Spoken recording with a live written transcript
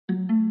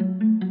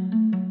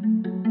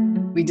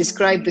We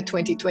describe the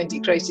 2020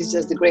 crisis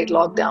as the Great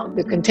Lockdown.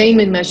 The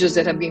containment measures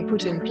that have been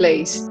put in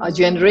place are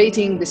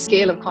generating the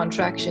scale of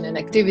contraction and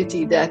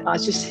activity that are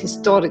just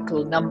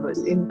historical numbers,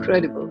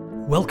 incredible.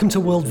 Welcome to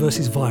World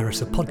vs.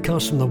 Virus, a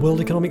podcast from the World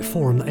Economic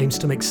Forum that aims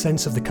to make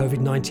sense of the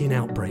COVID-19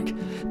 outbreak.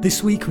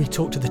 This week we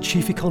talk to the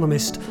chief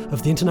economist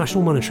of the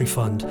International Monetary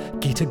Fund,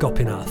 Geeta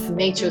Gopinath.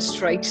 Nature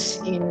strikes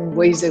in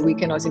ways that we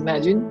cannot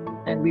imagine.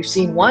 And we've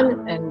seen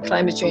one, and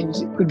climate change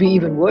could be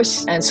even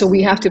worse. And so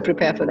we have to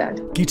prepare for that.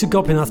 Geeta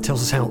Gopinath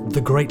tells us how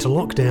the Great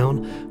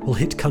Lockdown will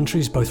hit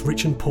countries both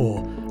rich and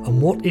poor,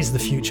 and what is the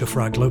future for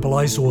our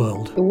globalised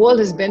world. The world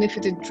has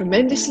benefited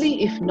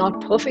tremendously, if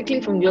not perfectly,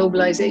 from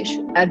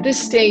globalization. At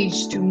this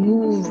stage, to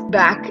move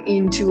back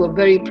into a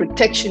very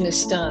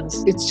protectionist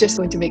stance, it's just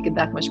going to make it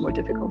that much more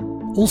difficult.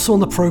 Also on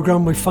the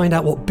programme, we find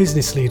out what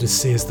business leaders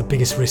see as the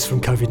biggest risk from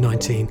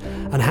COVID-19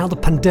 and how the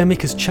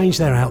pandemic has changed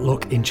their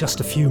outlook in just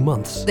a few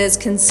months. There's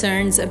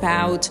concerns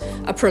about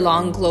a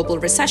prolonged global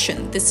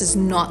recession. This is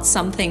not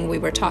something we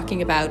were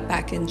talking about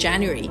back in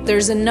January.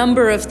 There's a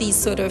number of these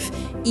sort of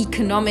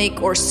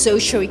economic or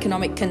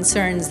socio-economic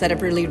concerns that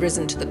have really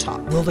risen to the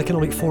top. World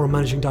Economic Forum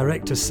Managing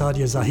Director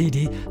Sadia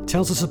Zahidi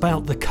tells us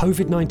about the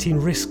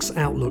COVID-19 risks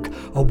outlook,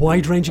 a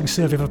wide-ranging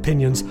survey of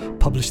opinions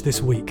published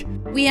this week.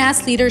 We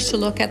asked leaders to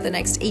look at the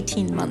next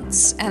 18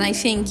 months, and I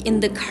think in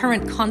the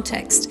current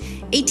context,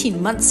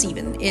 18 months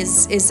even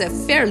is a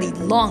fairly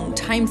long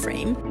time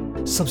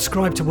frame.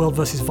 Subscribe to World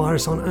vs.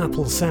 Virus on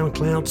Apple,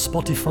 SoundCloud,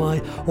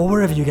 Spotify, or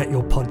wherever you get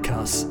your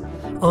podcasts.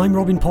 I'm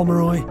Robin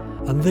Pomeroy,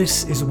 and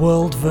this is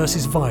World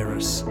vs.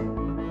 Virus.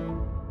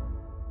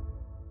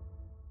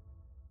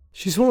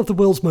 She's one of the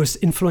world's most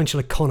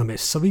influential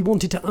economists, so we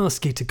wanted to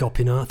ask Geeta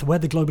Gopinath where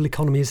the global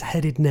economy is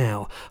headed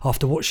now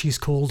after what she's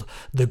called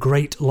the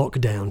Great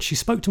Lockdown. She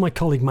spoke to my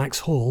colleague Max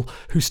Hall,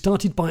 who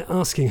started by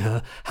asking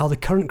her how the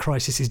current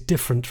crisis is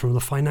different from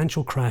the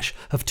financial crash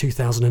of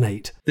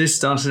 2008. This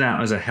started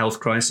out as a health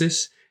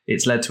crisis.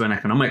 It's led to an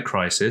economic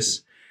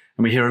crisis.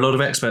 And we hear a lot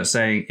of experts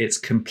saying it's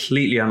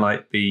completely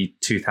unlike the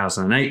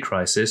 2008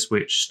 crisis,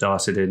 which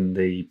started in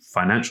the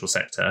financial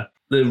sector.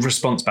 The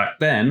response back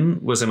then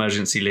was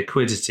emergency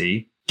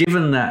liquidity.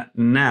 Given that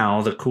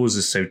now the cause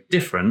is so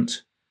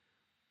different,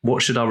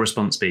 what should our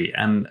response be?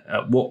 And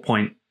at what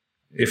point,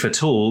 if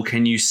at all,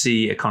 can you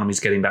see economies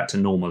getting back to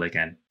normal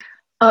again?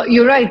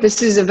 You're right.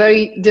 This is a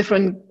very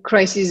different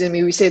crisis. I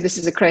mean, we say this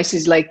is a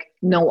crisis like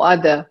no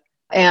other.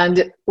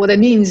 And what that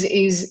means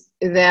is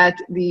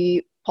that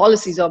the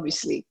policies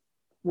obviously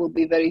will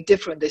be very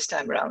different this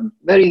time around.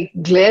 Very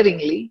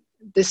glaringly,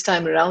 this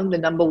time around, the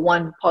number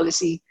one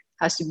policy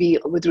has to be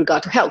with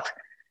regard to health,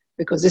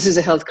 because this is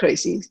a health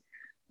crisis,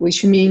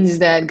 which means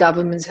that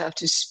governments have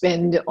to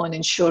spend on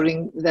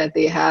ensuring that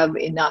they have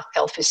enough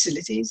health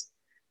facilities,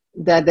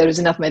 that there is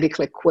enough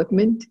medical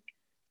equipment,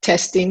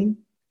 testing,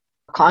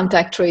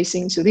 contact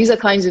tracing. So these are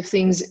kinds of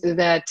things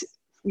that,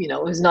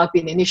 has not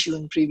been an issue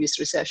in previous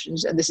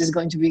recessions, and this is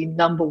going to be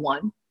number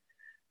one.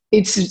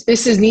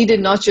 This is needed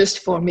not just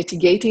for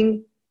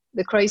mitigating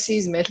the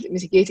crises,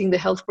 mitigating the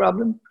health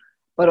problem,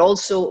 but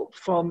also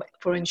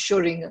for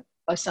ensuring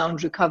a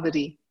sound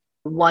recovery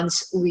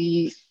once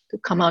we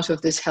come out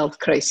of this health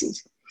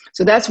crisis.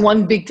 So that's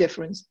one big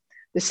difference.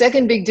 The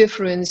second big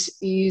difference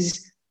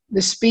is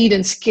the speed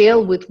and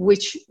scale with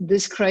which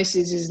this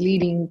crisis is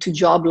leading to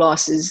job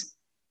losses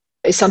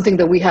is something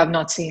that we have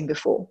not seen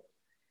before,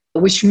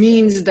 which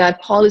means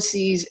that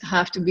policies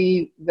have to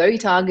be very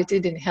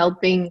targeted in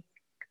helping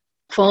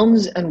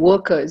firms and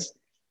workers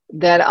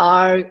that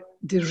are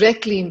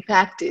directly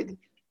impacted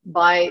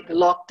by the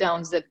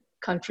lockdowns that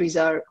countries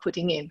are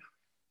putting in.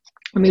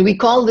 I mean, we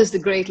call this the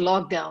Great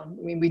Lockdown.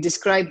 I mean, we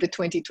describe the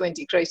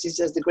 2020 crisis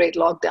as the Great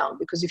Lockdown,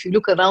 because if you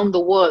look around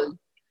the world,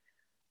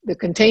 the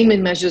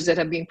containment measures that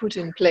have been put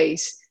in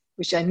place,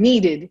 which are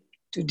needed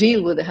to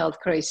deal with the health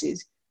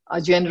crisis, are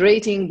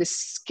generating the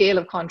scale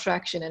of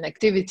contraction and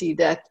activity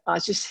that are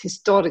just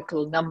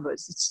historical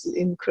numbers. It's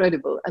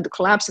incredible. And the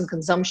collapse in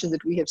consumption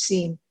that we have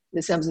seen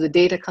in terms of the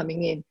data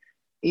coming in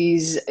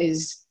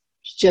is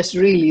just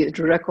really at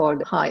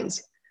record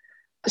highs.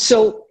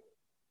 So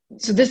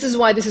this is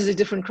why this is a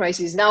different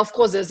crisis. Now, of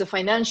course, there's a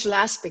financial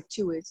aspect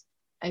to it,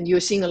 and you're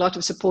seeing a lot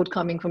of support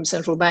coming from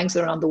central banks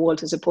around the world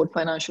to support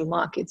financial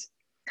markets.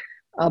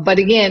 But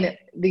again,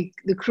 the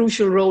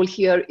crucial role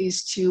here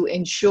is to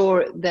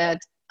ensure that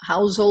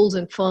households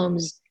and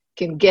firms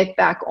can get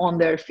back on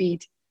their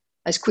feet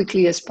as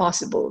quickly as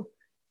possible,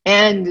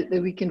 and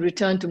that we can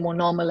return to more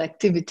normal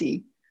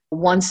activity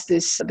once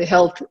the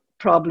health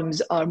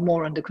problems are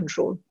more under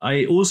control.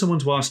 I also want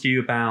to ask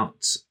you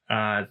about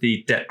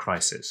the debt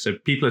crisis. So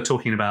people are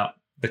talking about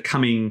the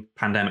coming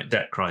pandemic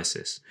debt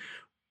crisis.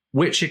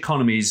 Which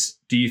economies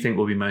do you think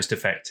will be most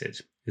affected?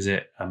 Is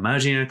it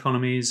emerging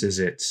economies? Is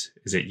it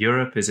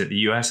Europe? Is it the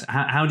US?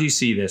 How do you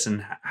see this,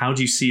 and how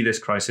do you see this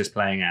crisis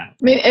playing out?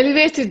 I mean,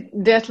 elevated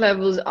debt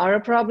levels are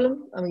a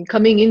problem. I mean,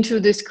 coming into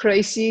this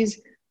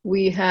crisis,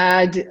 we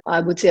had, I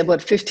would say,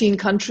 about 15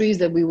 countries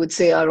that we would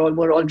say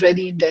were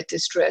already in debt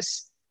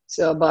distress.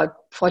 So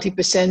about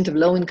 40% of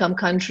low-income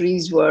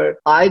countries were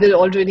either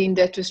already in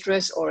debt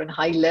distress or in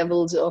high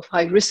levels of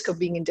high risk of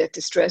being in debt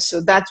distress.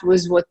 So that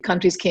was what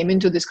countries came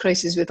into this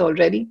crisis with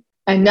already.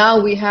 And now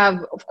we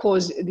have, of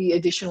course, the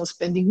additional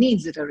spending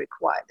needs that are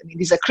required. I mean,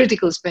 these are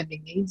critical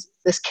spending needs.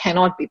 This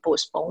cannot be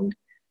postponed.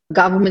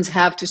 Governments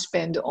have to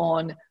spend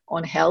on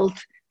health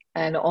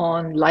and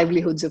on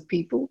livelihoods of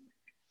people.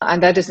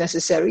 And that is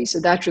necessary. So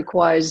that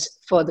requires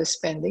further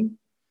spending.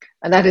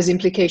 And that has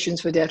implications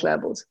for debt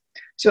levels.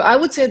 So I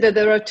would say that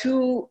there are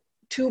two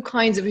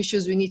kinds of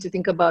issues we need to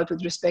think about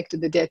with respect to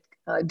the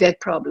debt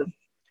problem.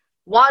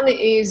 One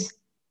is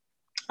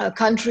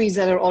countries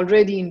that are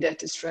already in debt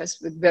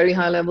distress with very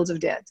high levels of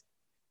debt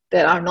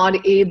that are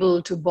not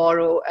able to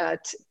borrow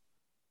at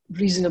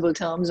reasonable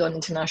terms on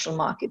international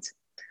markets.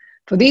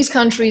 For these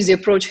countries, the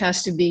approach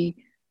has to be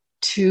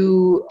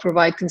to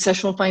provide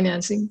concessional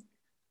financing,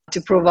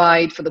 to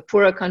provide for the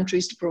poorer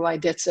countries, to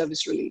provide debt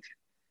service relief.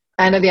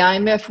 And at the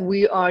IMF,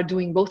 we are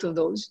doing both of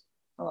those.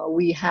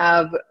 We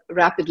have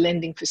rapid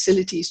lending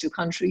facilities to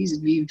countries.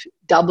 We've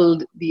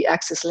doubled the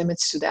access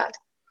limits to that.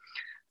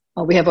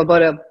 We have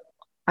about over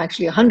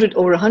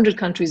 100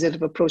 countries that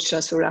have approached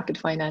us for rapid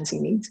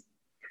financing needs.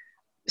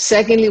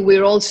 Secondly,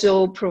 we're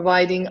also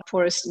providing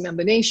for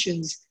member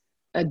nations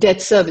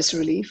debt service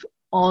relief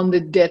on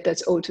the debt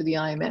that's owed to the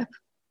IMF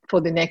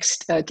for the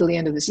next, till the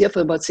end of this year,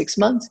 for about 6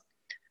 months.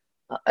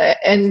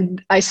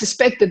 And I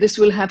suspect that this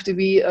will have to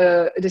be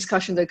a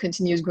discussion that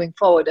continues going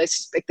forward. I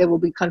suspect there will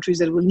be countries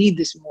that will need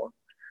this more.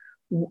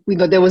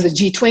 There was a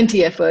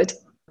G20 effort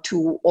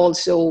to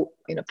also,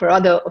 for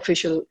other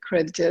official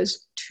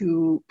creditors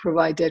to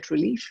provide debt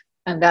relief.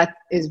 And that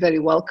is very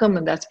welcome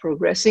and that's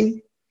progressing.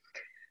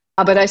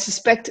 But I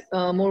suspect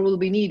more will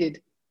be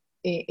needed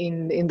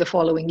in the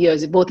following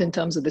years, both in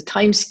terms of the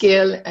time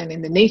scale and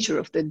in the nature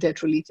of the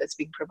debt relief that's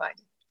being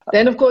provided.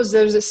 Then, of course,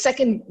 there's a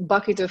second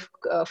bucket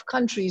of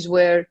countries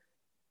where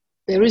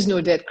there is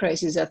no debt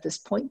crisis at this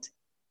point.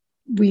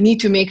 We need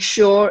to make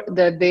sure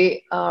that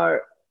they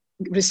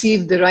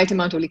receive the right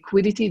amount of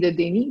liquidity that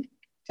they need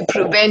to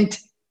prevent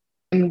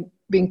them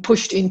being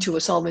pushed into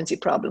a solvency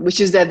problem, which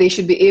is that they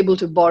should be able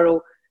to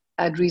borrow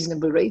at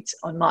reasonable rates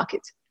on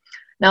markets.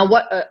 Now,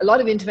 what a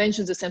lot of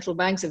interventions the central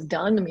banks have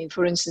done, I mean,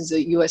 for instance,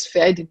 the US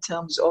Fed in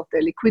terms of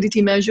their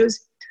liquidity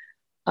measures,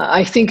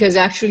 I think has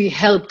actually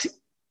helped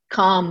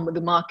calm the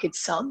market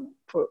some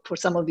for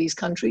some of these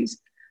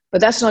countries,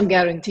 but that's not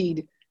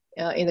guaranteed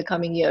in the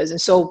coming years. And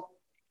so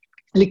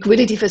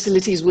liquidity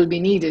facilities will be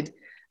needed.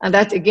 And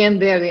that, again,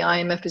 there the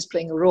IMF is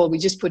playing a role. We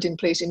just put in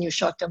place a new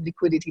short-term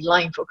liquidity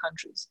line for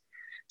countries.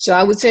 So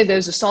I would say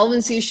there's a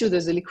solvency issue,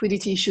 there's the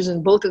liquidity issues,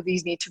 and both of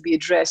these need to be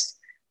addressed,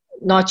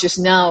 not just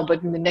now,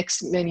 but in the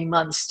next many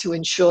months to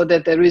ensure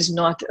that there is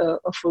not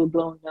a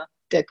full-blown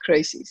debt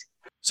crisis.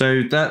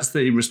 So that's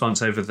the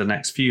response over the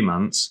next few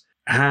months.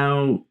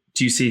 How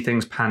do you see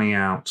things panning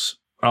out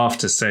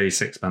after, say,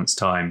 6 months'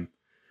 time,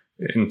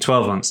 in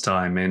 12 months'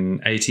 time,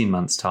 in 18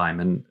 months' time,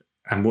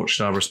 and what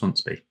should our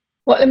response be?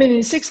 Well, I mean,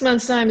 in 6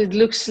 months' time, it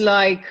looks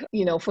like,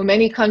 for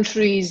many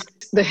countries,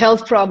 the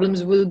health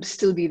problems will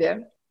still be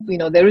there.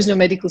 There is no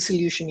medical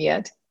solution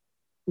yet.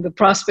 The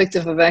prospects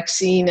of a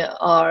vaccine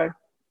are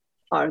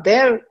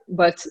there,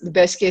 but the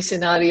best case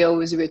scenario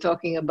is we're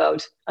talking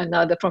about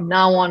from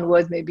now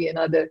onwards, maybe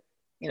another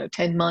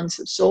 10 months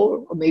or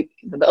so, or maybe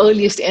the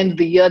earliest end of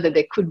the year that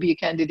there could be a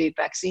candidate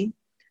vaccine.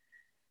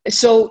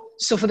 So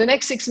for the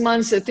next 6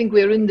 months, I think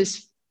we're in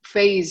this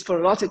phase for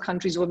a lot of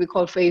countries, what we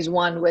call phase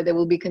one, where there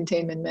will be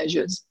containment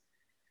measures.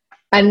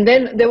 And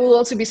then there will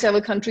also be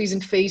several countries in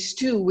phase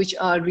two, which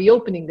are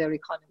reopening their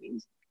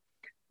economies.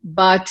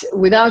 But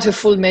without a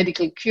full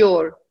medical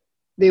cure,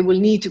 they will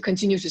need to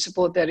continue to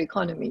support their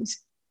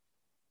economies.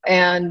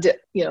 And,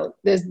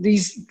 there's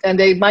these, and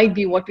they might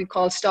be what we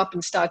call stop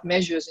and start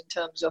measures in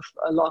terms of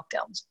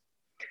lockdowns.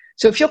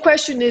 So if your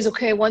question is,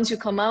 okay, once you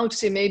come out,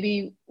 say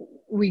maybe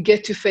we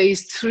get to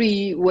phase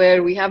three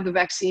where we have the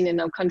vaccine and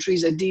now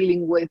countries are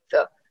dealing with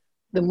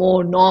the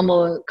more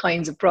normal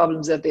kinds of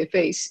problems that they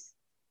face,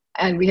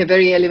 and we have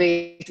very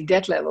elevated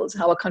debt levels,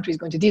 how are countries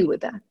going to deal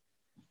with that?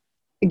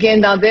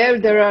 Again, now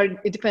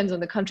it depends on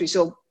the country.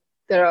 So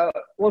there are,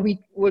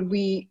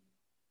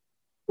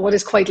 what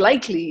is quite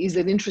likely is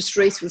that interest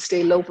rates will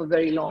stay low for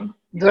very long,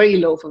 very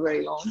low for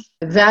very long.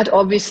 That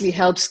obviously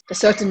helps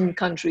certain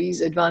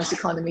countries, advanced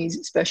economies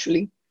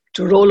especially,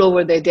 to roll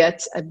over their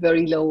debts at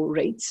very low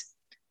rates.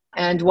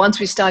 And once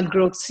we start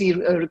see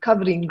a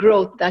recovery in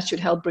growth, that should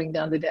help bring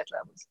down the debt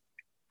levels.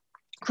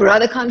 For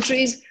other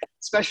countries,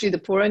 especially the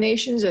poorer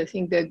nations, I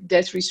think that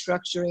debt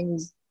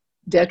restructurings,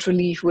 debt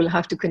relief will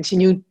have to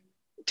continue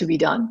to be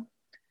done.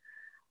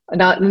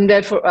 And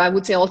therefore, I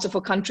would say also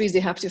for countries, they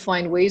have to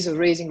find ways of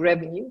raising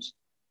revenues.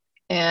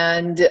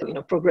 And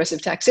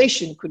progressive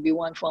taxation could be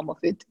one form of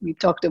it. We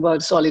talked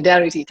about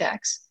solidarity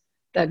tax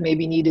that may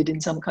be needed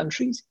in some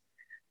countries.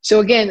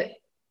 So again,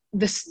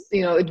 this,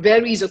 it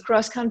varies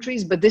across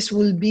countries, but this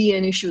will be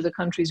an issue the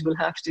countries will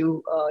have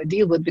to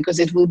deal with because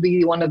it will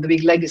be one of the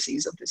big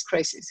legacies of this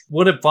crisis.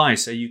 What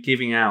advice are you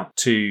giving out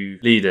to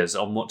leaders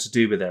on what to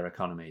do with their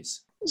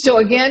economies? So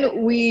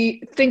again,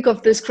 we think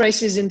of this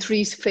crisis in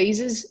three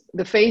phases.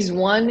 The phase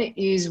one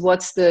is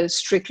what's the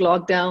strict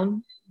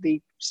lockdown,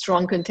 the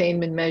strong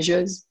containment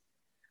measures.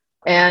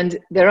 And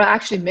there are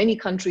actually many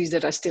countries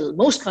that are still,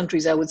 most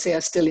countries I would say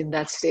are still in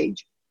that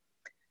stage.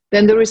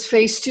 Then there is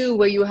phase two,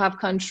 where you have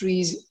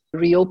countries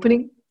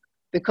reopening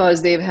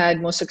because they've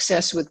had more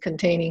success with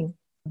containing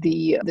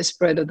the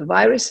spread of the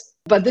virus.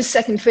 But this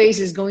second phase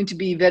is going to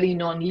be very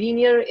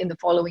non-linear in the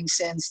following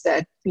sense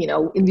that,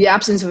 in the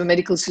absence of a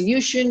medical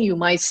solution, you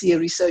might see a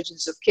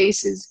resurgence of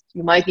cases.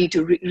 You might need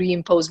to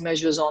reimpose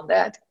measures on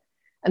that.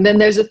 And then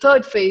there's a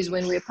third phase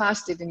when we're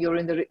past it and you're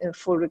in the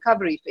full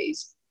recovery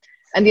phase.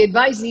 And the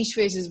advice in each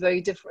phase is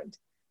very different.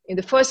 In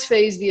the first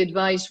phase, the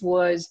advice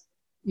was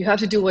you have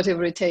to do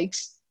whatever it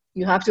takes.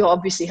 You have to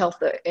obviously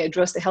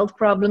address the health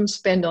problems,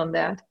 spend on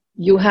that.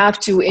 You have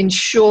to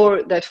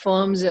ensure that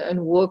firms and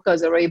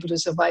workers are able to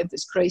survive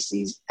this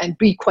crisis and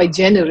be quite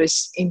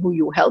generous in who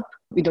you help.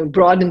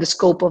 Broaden the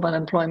scope of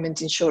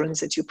unemployment insurance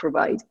that you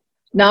provide.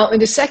 Now, in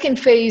the second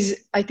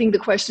phase, I think the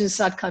questions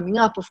start coming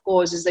up, of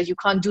course, is that you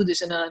can't do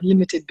this on an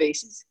unlimited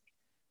basis.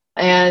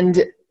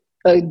 And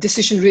a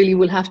decision really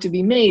will have to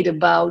be made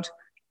about,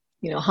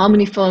 how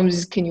many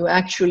firms can you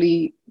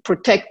actually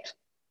protect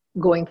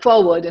going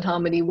forward and how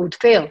many would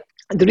fail.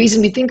 And the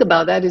reason we think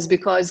about that is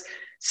because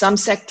some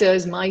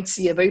sectors might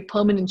see a very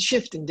permanent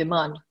shift in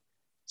demand.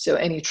 So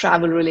any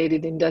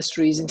travel-related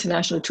industries,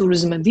 international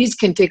tourism, and these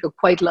can take a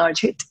quite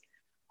large hit,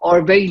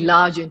 or very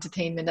large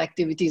entertainment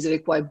activities that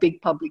require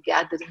big public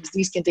gatherings.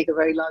 These can take a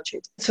very large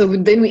hit. So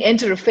then we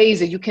enter a phase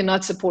that you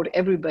cannot support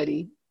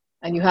everybody,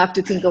 and you have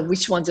to think of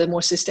which ones are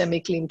more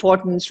systemically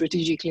important,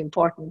 strategically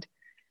important.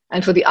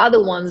 And for the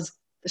other ones,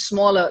 the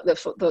smaller,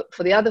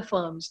 for the other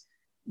firms,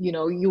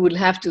 you would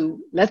have to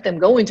let them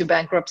go into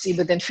bankruptcy,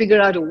 but then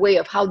figure out a way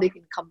of how they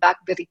can come back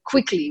very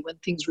quickly when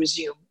things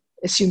resume,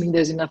 assuming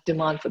there's enough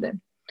demand for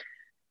them.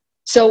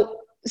 So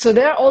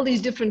there are all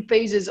these different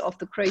phases of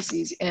the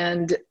crises,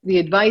 and the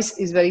advice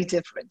is very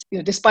different.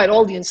 Despite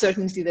all the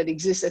uncertainty that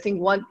exists, I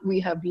think what we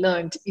have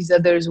learned is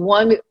that there's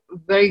one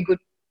very good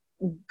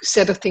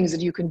set of things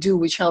that you can do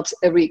which helps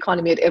every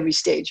economy at every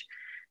stage.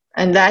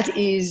 And that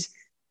is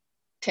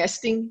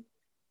testing,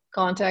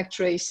 contact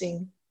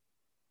tracing,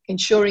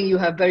 ensuring you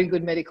have very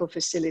good medical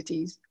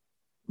facilities,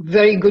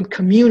 very good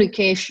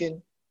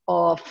communication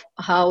of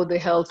how the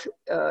health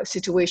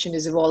situation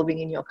is evolving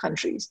in your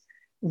countries.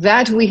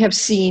 That we have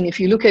seen,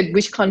 if you look at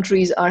which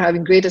countries are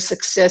having greater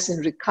success in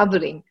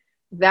recovering,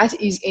 that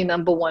is a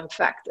number one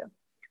factor.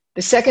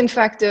 The second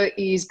factor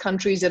is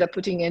countries that are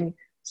putting in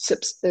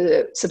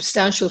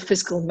substantial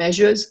fiscal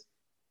measures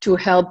to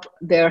help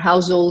their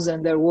households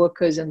and their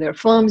workers and their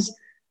firms.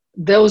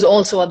 Those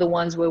also are the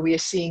ones where we are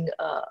seeing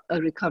a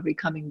recovery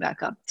coming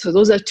back up. So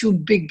those are two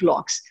big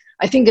blocks.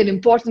 I think an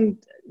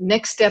important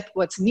next step,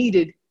 what's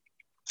needed,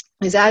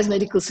 is as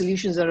medical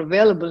solutions are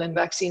available and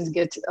vaccines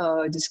get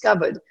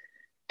discovered,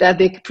 that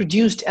they're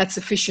produced at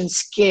sufficient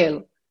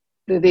scale,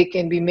 that they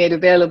can be made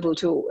available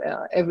to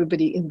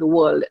everybody in the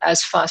world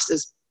as fast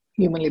as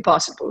humanly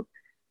possible.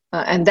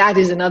 And that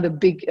is another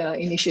big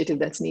initiative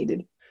that's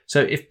needed.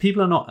 So if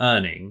people are not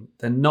earning,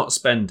 they're not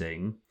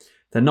spending,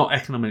 they're not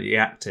economically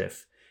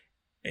active,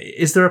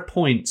 is there a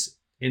point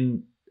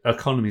in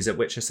economies at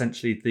which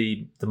essentially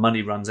the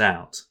money runs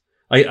out?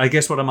 I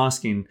guess what I'm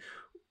asking,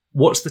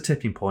 what's the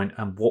tipping point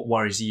and what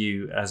worries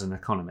you as an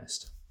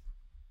economist?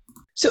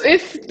 So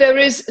if there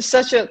is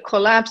such a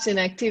collapse in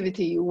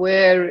activity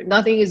where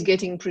nothing is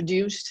getting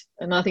produced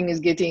and nothing is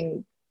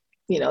getting,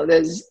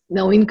 there's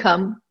no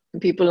income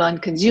and people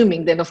aren't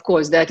consuming, then of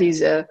course that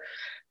is a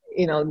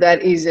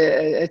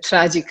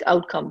tragic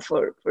outcome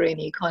for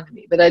any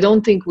economy. But I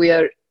don't think we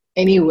are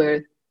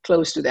anywhere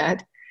close to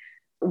that.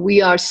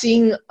 We are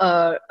seeing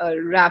a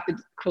rapid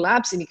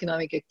collapse in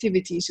economic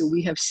activity. So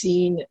we have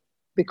seen,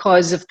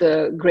 because of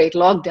the great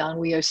lockdown,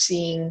 we are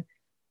seeing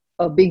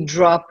a big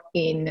drop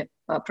in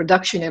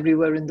production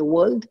everywhere in the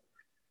world.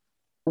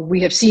 We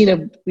have seen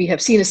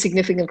a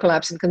significant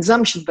collapse in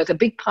consumption, but a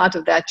big part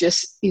of that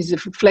just is a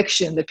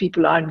reflection that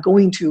people aren't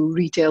going to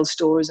retail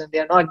stores and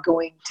they're not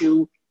going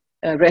to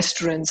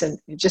restaurants, and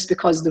just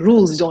because the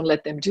rules don't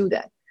let them do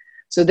that.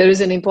 So there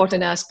is an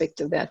important aspect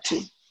of that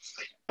too.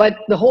 But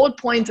the whole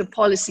point of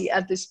policy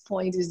at this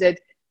point is that,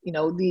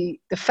 the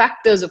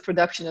factors of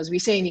production, as we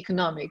say in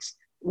economics,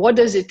 what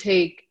does it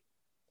take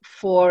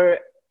for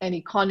an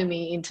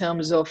economy in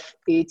terms of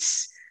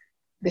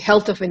the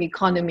health of an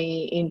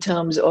economy, in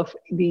terms of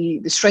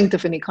the strength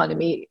of an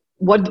economy?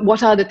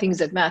 What are the things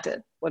that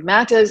matter? What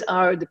matters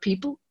are the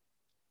people,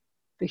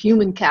 the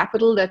human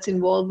capital that's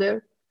involved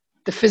there,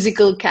 the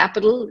physical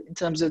capital in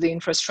terms of the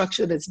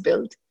infrastructure that's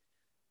built,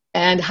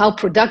 and how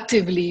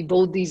productively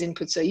both these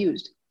inputs are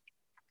used.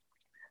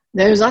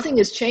 Nothing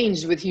has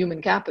changed with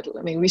human capital.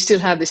 I mean, we still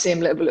have the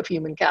same level of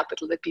human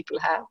capital that people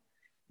have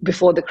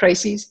before the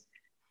crises.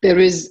 There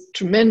is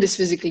tremendous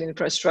physical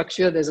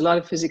infrastructure. There's a lot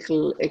of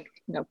physical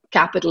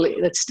capital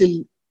that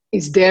still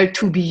is there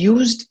to be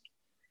used.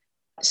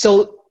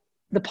 So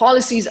the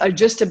policies are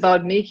just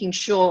about making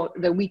sure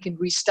that we can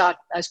restart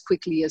as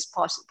quickly as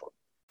possible.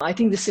 I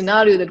think the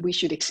scenario that we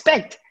should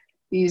expect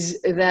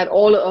is that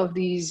all of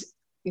these,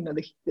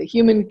 the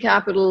human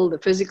capital, the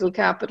physical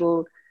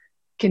capital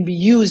can be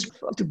used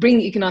to bring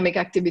economic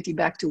activity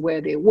back to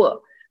where they were.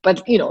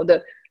 But,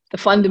 the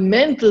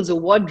fundamentals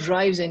of what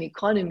drives an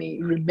economy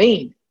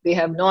remain. They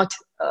have not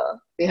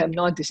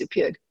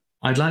disappeared.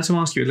 I'd like to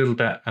ask you a little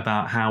bit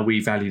about how we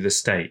value the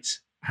state,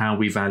 how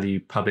we value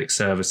public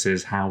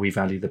services, how we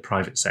value the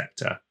private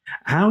sector.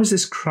 How is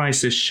this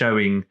crisis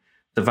showing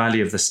the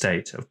value of the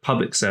state, of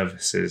public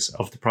services,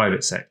 of the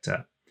private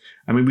sector?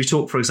 I mean, we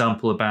talk, for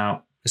example,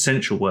 about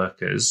essential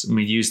workers, and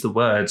we use the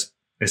word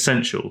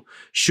essential.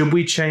 Should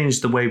we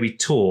change the way we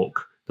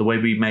talk, the way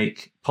we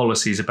make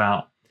policies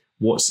about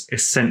what's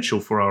essential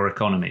for our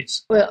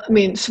economies? Well, I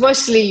mean,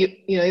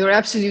 firstly, you're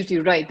absolutely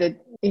right that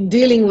in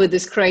dealing with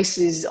this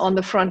crisis, on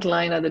the front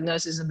line are the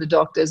nurses and the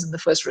doctors and the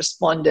first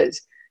responders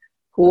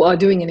who are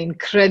doing an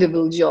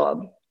incredible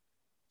job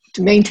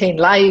to maintain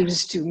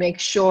lives, to make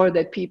sure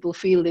that people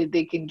feel that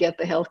they can get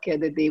the healthcare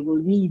that they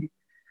will need.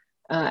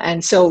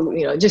 And so,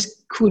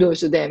 just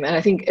kudos to them. And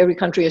I think every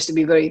country has to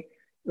be very,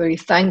 very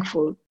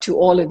thankful to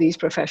all of these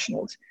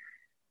professionals.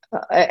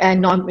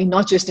 And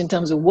not just in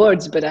terms of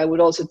words, but I would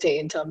also say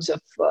in terms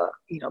of,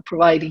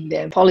 providing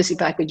them policy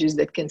packages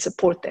that can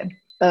support them.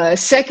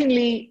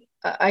 Secondly,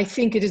 I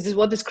think it is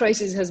what this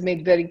crisis has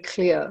made very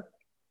clear,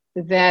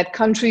 that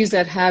countries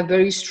that have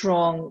very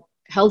strong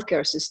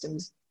healthcare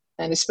systems,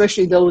 and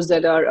especially those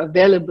that are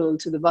available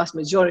to the vast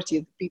majority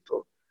of the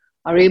people,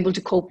 are able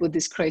to cope with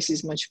this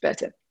crisis much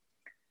better.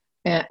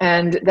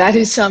 And that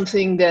is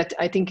something that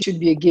I think should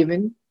be a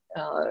given,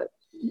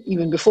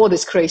 even before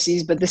this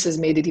crisis, but this has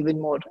made it even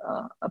more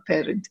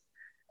apparent.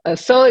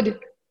 Third,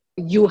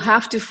 you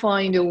have to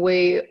find a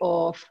way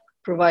of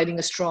providing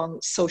a strong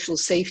social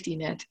safety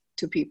net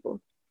to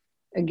people.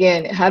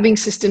 Again, having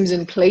systems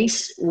in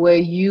place where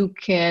you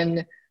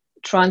can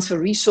transfer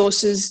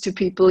resources to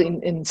people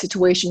in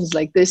situations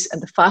like this,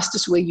 and the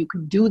fastest way you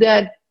can do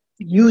that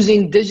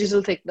using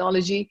digital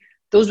technology,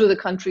 those were the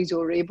countries who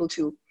were able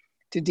to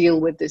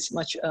deal with this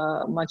much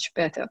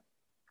better.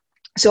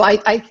 So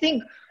I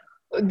think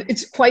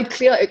it's quite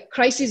clear, a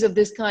crisis of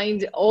this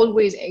kind,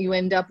 always you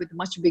end up with a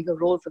much bigger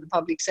role for the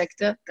public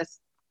sector.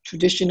 That's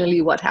traditionally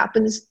what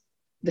happens.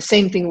 The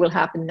same thing will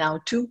happen now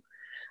too.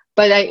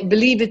 But I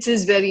believe it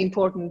is very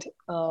important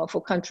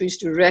for countries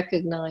to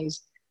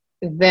recognize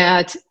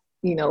that,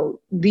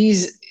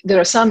 there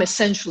are some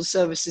essential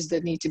services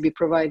that need to be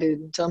provided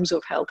in terms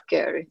of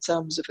healthcare, in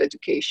terms of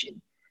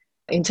education,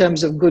 in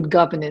terms of good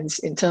governance,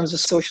 in terms of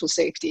social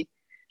safety,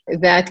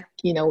 that,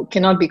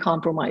 cannot be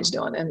compromised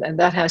on. And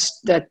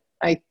that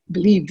I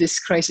believe this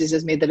crisis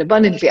has made that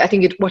abundantly. I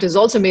think what has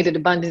also made it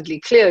abundantly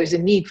clear is the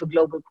need for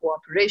global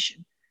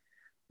cooperation,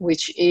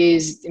 which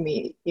is,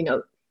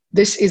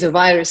 this is a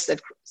virus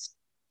that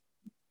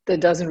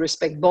doesn't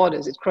respect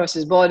borders. It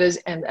crosses borders,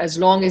 and as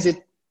long as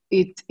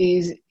it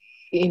is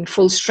in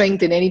full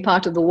strength in any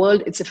part of the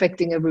world, it's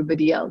affecting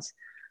everybody else.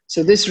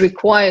 So this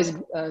requires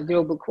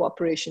global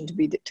cooperation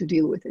to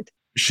deal with it.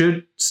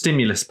 Should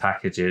stimulus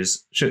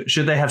packages,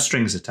 should they have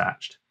strings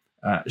attached?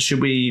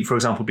 Should we, for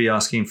example, be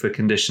asking for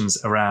conditions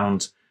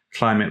around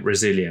climate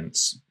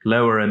resilience,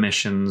 lower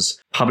emissions,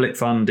 public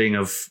funding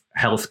of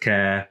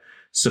healthcare,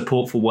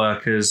 support for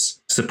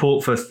workers,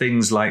 support for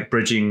things like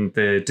bridging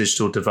the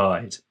digital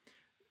divide?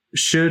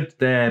 Should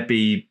there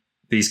be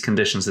these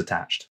conditions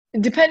attached?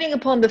 Depending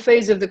upon the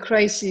phase of the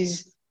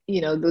crisis,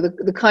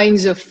 the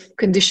kinds of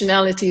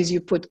conditionalities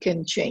you put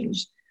can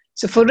change.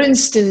 So for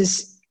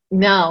instance,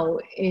 now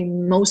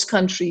in most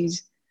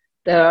countries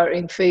that are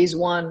in phase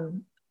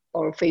 1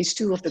 or phase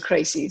 2 of the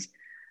crisis,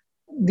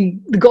 the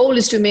goal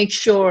is to make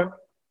sure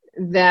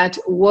that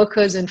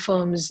workers and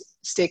firms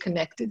stay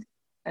connected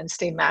and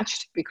stay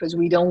matched, because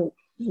we don't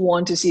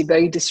want to see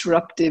very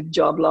disruptive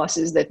job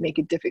losses that make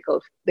it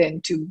difficult then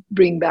to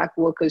bring back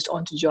workers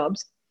onto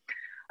jobs.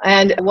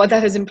 And what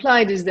that has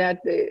implied is that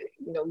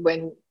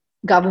when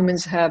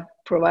governments have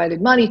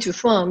provided money to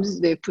firms,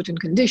 they've put in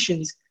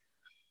conditions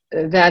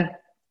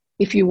that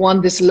if you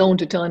want this loan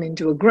to turn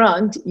into a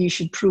grant, you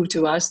should prove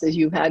to us that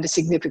you've had a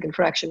significant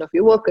fraction of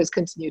your workers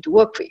continue to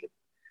work for you.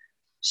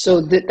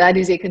 So that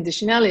is a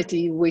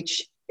conditionality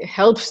which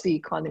helps the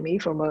economy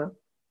from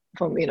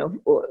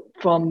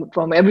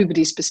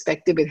everybody's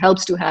perspective. It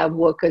helps to have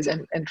workers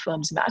and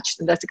firms matched,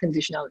 and that's a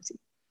conditionality.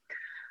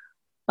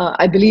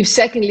 I believe,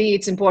 secondly,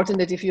 it's important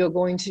that if you're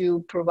going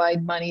to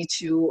provide money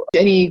to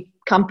any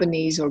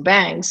companies or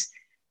banks,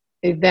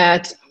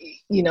 that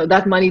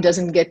that money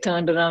doesn't get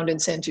turned around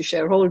and sent to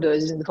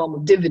shareholders in the form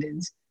of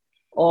dividends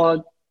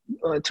or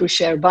through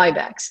share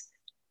buybacks.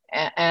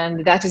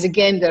 And that is,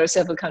 again, there are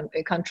several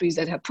countries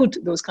that have put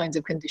those kinds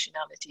of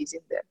conditionalities in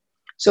there.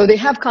 So they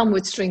have come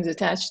with strings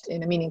attached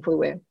in a meaningful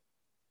way.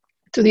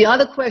 To the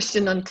other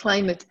question on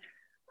climate,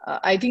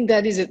 I think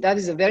that is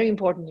a very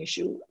important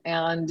issue.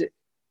 And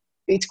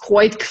it's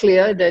quite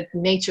clear that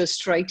nature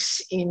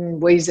strikes in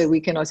ways that we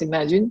cannot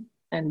imagine.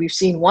 And we've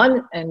seen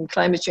one, and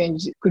climate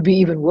change could be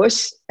even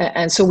worse.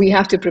 And so we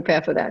have to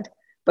prepare for that.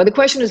 But the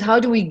question is, how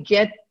do we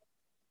get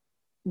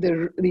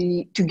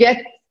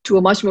to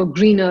a much more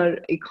greener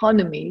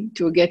economy,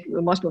 to get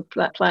a much more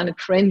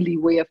planet-friendly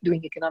way of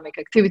doing economic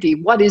activity,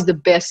 what is the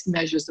best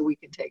measures that we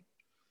can take?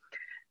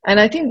 And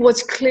I think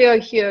what's clear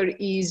here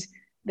is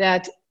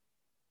that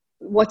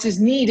what is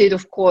needed,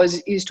 of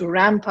course, is to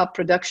ramp up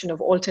production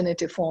of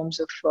alternative forms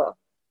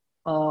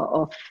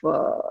of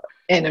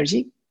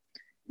energy.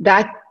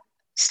 That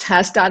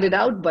has started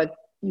out, but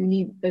you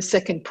need a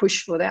second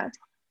push for that.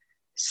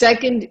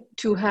 Second,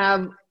 to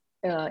have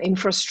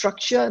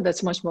infrastructure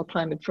that's much more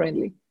climate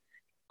friendly.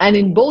 And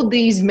in both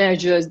these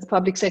measures, the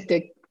public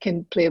sector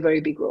can play a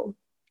very big role.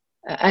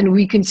 And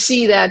we can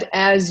see that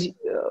as,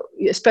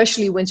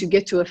 especially once you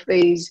get to a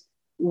phase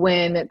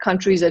when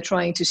countries are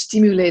trying to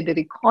stimulate their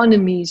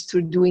economies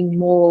through doing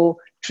more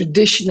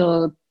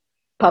traditional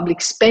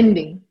public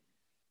spending,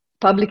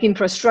 public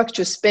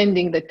infrastructure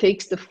spending that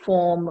takes the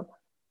form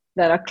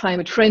that are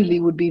climate friendly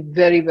would be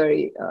very,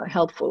 very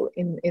helpful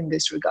in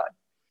this regard.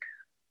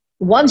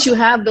 Once you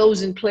have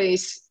those in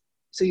place,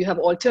 so you have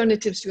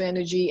alternatives to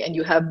energy and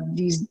you have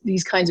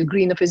these kinds of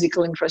greener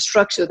physical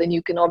infrastructure, then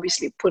you can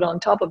obviously put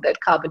on top of that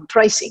carbon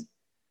pricing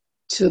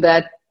so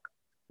that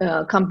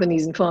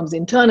companies and firms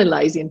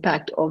internalize the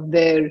impact of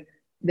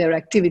their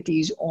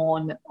activities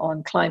on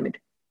climate.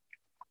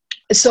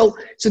 So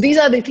these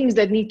are the things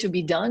that need to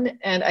be done.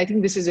 And I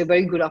think this is a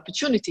very good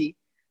opportunity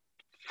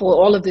for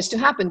all of this to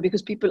happen,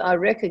 because people are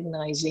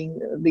recognizing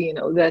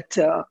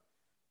that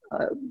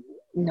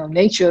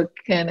nature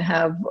can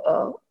have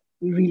a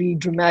really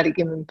dramatic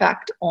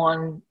impact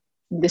on,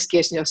 in this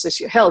case, not just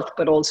your health,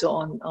 but also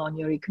on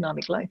your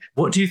economic life.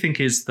 What do you think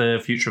is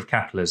the future of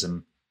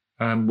capitalism?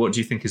 What do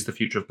you think is the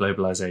future of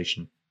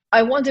globalization?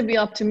 I want to be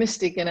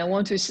optimistic, and I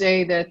want to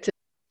say that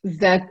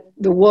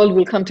the world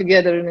will come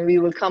together and we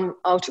will come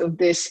out of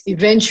this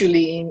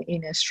eventually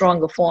in a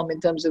stronger form in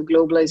terms of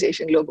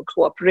globalization, global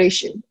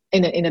cooperation,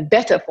 in a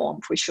better form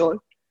for sure.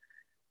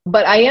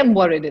 But I am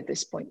worried at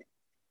this point.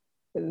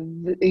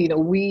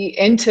 We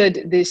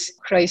entered this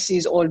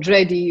crisis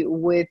already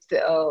with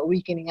a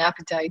weakening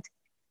appetite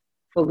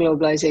for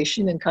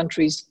globalization and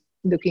countries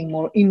looking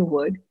more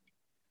inward.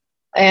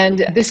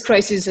 And this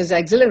crisis has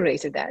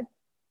accelerated that,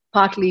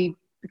 partly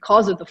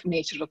because of the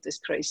nature of this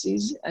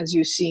crisis. As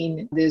you've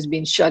seen, there's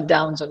been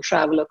shutdowns on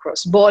travel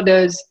across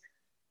borders.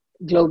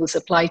 Global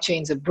supply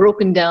chains have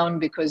broken down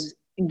because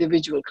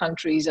individual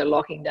countries are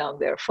locking down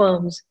their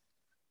firms.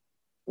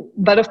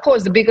 But of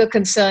course, the bigger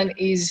concern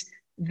is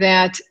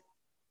that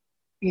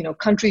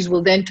countries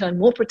will then turn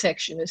more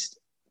protectionist,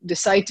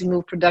 decide to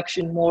move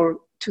production more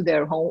to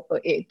their home,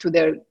 to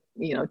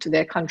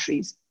their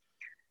countries,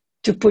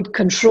 to put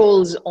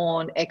controls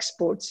on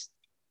exports.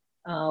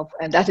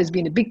 And that has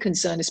been a big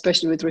concern,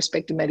 especially with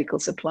respect to medical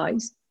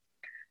supplies.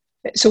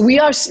 So we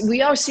are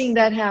seeing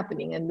that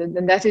happening,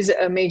 and that is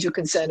a major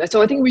concern.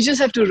 So I think we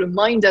just have to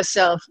remind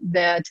ourselves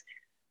that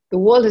the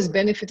world has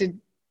benefited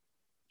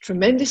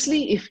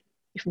tremendously, if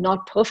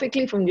not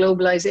perfectly, from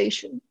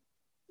globalization.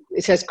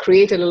 It has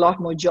created a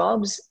lot more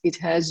jobs. It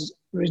has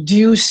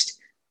reduced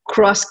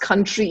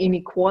cross-country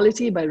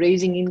inequality by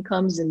raising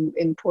incomes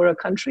in poorer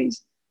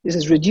countries. This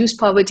has reduced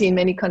poverty in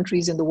many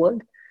countries in the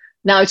world.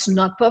 Now, it's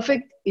not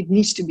perfect. It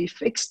needs to be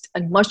fixed,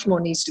 and much more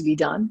needs to be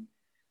done.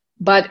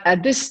 But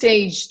at this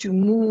stage, to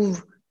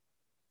move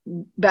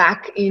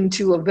back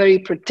into a very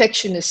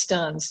protectionist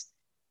stance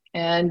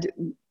and,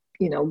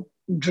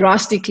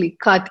 drastically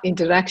cut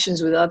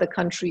interactions with other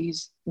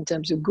countries in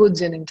terms of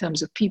goods and in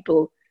terms of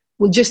people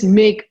will just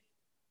make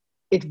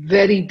it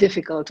very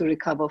difficult to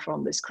recover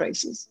from this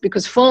crisis,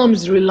 because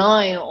firms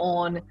rely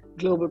on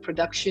global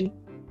production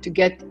to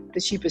get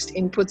the cheapest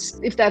inputs.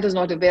 If that is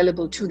not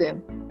available to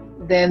them,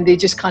 then they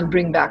just can't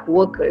bring back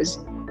workers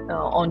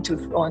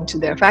onto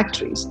their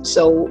factories.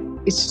 So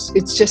it's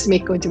just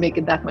going to make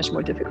it that much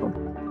more difficult.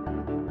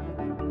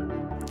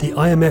 The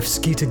IMF's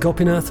Geeta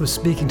Gopinath was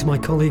speaking to my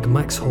colleague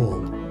Max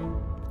Hall.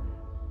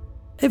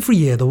 Every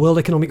year, the World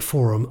Economic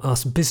Forum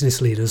asks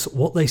business leaders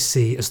what they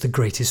see as the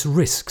greatest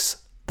risks.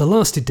 The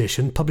last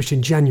edition, published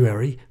in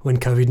January, when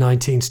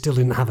COVID-19 still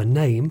didn't have a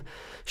name,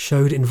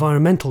 showed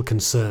environmental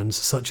concerns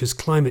such as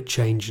climate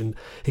change and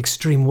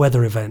extreme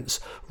weather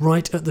events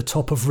right at the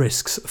top of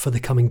risks for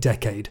the coming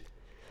decade.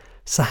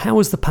 So how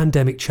has the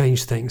pandemic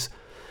changed things?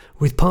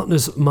 With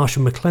partners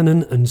Marshall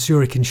McLennan and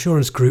Zurich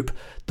Insurance Group,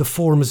 the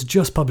Forum has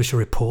just published a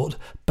report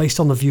based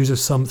on the views of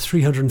some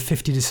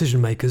 350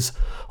 decision makers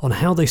on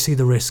how they see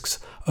the risks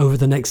over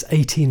the next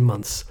 18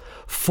 months.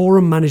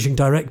 Forum Managing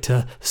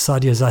Director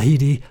Sadia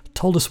Zahidi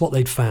told us what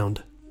they'd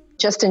found.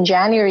 Just in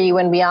January,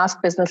 when we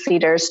asked business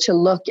leaders to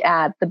look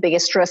at the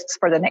biggest risks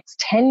for the next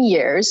 10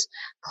 years,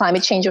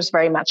 climate change was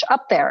very much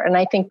up there. And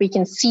I think we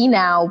can see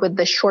now with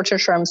the shorter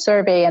term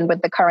survey and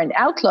with the current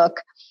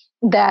outlook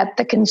that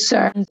the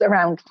concerns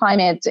around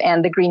climate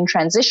and the green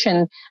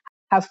transition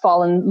have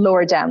fallen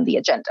lower down the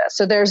agenda.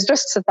 So there's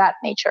risks of that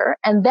nature.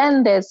 And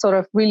then there's sort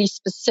of really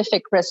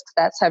specific risks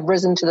that have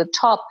risen to the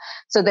top.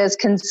 So there's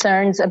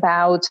concerns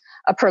about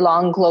a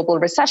prolonged global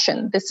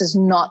recession. This is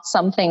not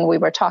something we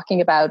were talking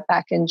about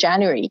back in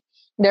January.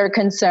 There are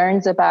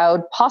concerns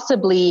about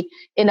possibly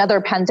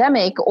another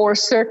pandemic or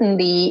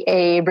certainly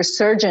a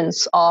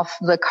resurgence of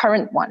the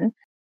current one.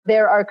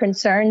 There are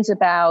concerns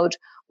about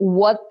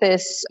what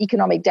this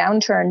economic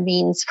downturn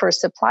means for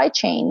supply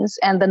chains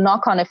and the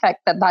knock-on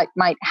effect that that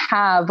might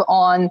have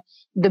on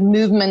the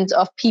movement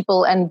of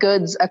people and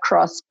goods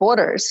across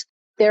borders.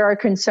 There are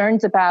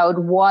concerns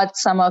about what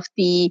some of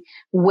the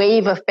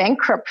wave of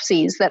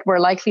bankruptcies that we're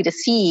likely to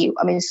see.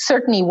 I mean,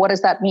 certainly what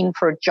does that mean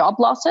for job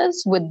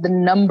losses with the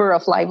number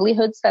of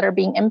livelihoods that are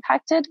being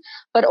impacted?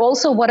 But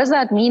also, what does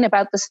that mean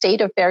about the state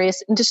of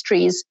various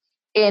industries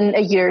in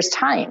a year's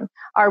time?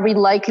 Are we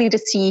likely to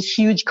see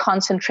huge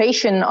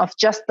concentration of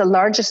just the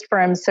largest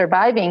firms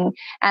surviving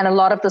and a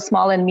lot of the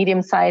small and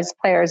medium-sized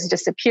players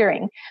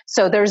disappearing?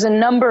 So there's a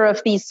number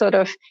of these sort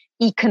of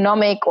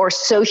economic or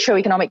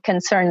socio-economic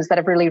concerns that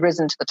have really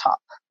risen to the top.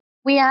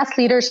 We asked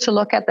leaders to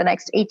look at the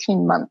next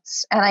 18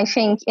 months. And I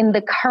think in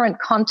the current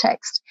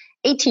context,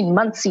 18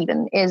 months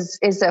even is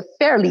a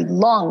fairly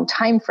long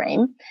time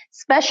frame,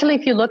 especially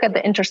if you look at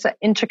the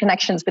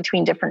interconnections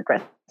between different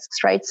risks,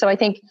 right? So I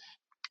think,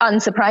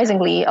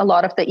 unsurprisingly, a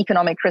lot of the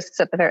economic risks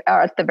are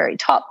at the very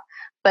top.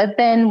 But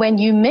then when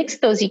you mix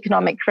those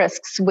economic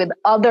risks with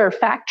other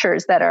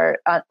factors that are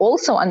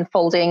also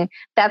unfolding,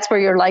 that's where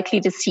you're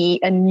likely to see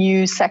a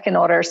new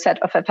second-order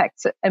set of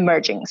effects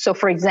emerging. So,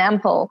 for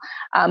example,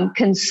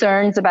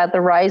 concerns about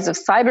the rise of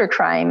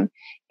cybercrime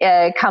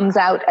comes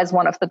out as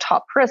one of the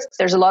top risks.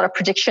 There's a lot of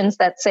predictions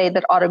that say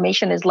that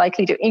automation is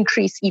likely to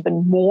increase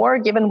even more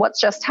given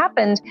what's just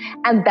happened.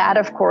 And that,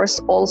 of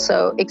course,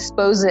 also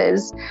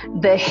exposes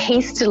the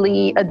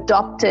hastily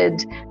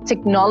adopted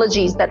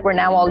technologies that we're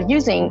now all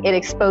using. It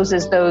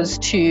exposes those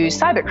to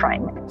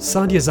cybercrime.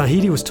 Sadia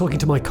Zahidi was talking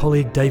to my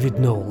colleague David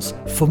Knowles.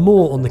 For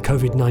more on the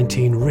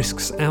COVID-19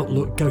 risks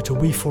outlook, go to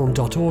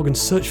weforum.org and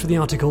search for the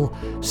article,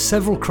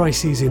 Several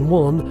Crises in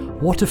One,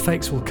 What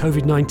Effects Will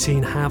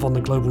COVID-19 Have on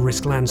the Global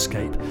Risk Landscape?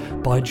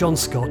 By John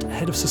Scott,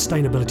 Head of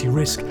Sustainability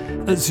Risk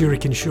at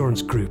Zurich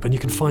Insurance Group, and you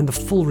can find the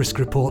full risk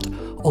report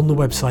on the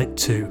website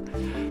too.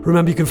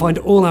 Remember, you can find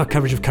all our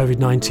coverage of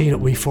COVID-19 at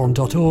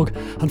weforum.org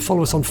and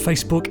follow us on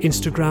Facebook,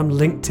 Instagram,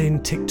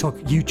 LinkedIn, TikTok,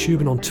 YouTube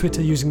and on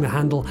Twitter using the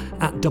handle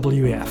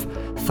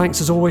 @WEF. Thanks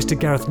as always to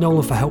Gareth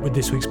Nolan for help with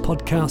this week's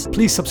podcast.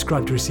 Please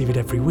subscribe to receive it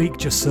every week.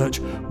 Just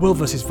search World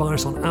vs.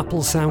 Virus on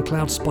Apple,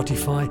 SoundCloud,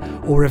 Spotify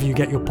or wherever you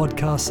get your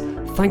podcasts.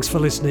 Thanks for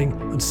listening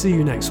and see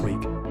you next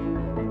week.